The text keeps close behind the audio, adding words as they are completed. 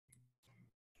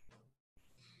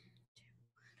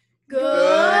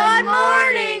Good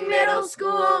morning, middle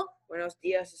school. Buenos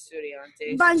dias,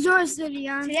 estudiantes. Bonjour,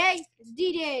 estudiantes. Today is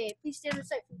D-Day. Please stand and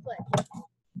recite for the pledge.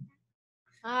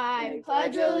 I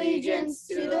pledge allegiance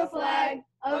to the flag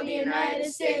of the United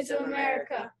States of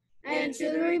America and to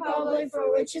the republic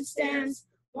for which it stands,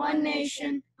 one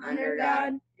nation, under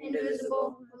God,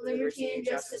 indivisible, with liberty and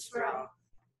justice for all.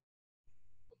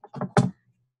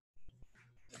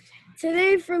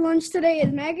 Today for lunch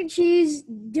is mac and cheese,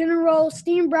 dinner roll,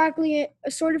 steamed broccoli,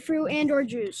 assorted fruit, and/or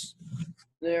juice.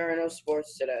 There are no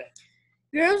sports today.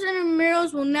 Girls and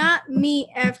intramurals will not meet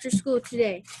after school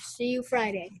today. See you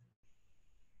Friday.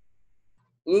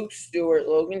 Luke Stewart,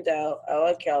 Logan Dow,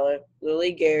 Ella Keller,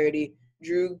 Lily Garrity,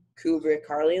 Drew Kubrick,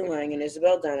 Carly Lang, and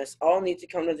Isabel Dennis all need to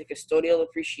come to the custodial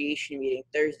appreciation meeting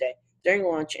Thursday during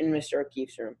lunch in Mr.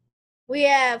 O'Keefe's room. We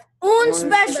have One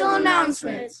special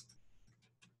announcement.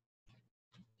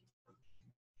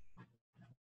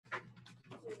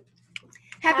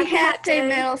 Happy Hat Day,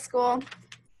 Middle School.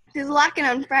 There's a lock-in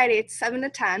on Friday. It's 7 to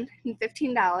 10 and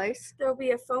 $15. There will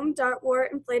be a foam dart war,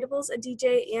 inflatables, a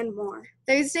DJ, and more.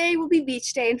 Thursday will be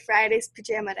beach day and Friday's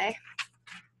pajama day.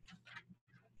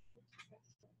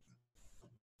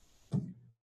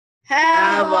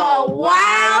 Have a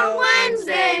wild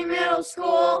Wednesday, middle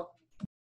school.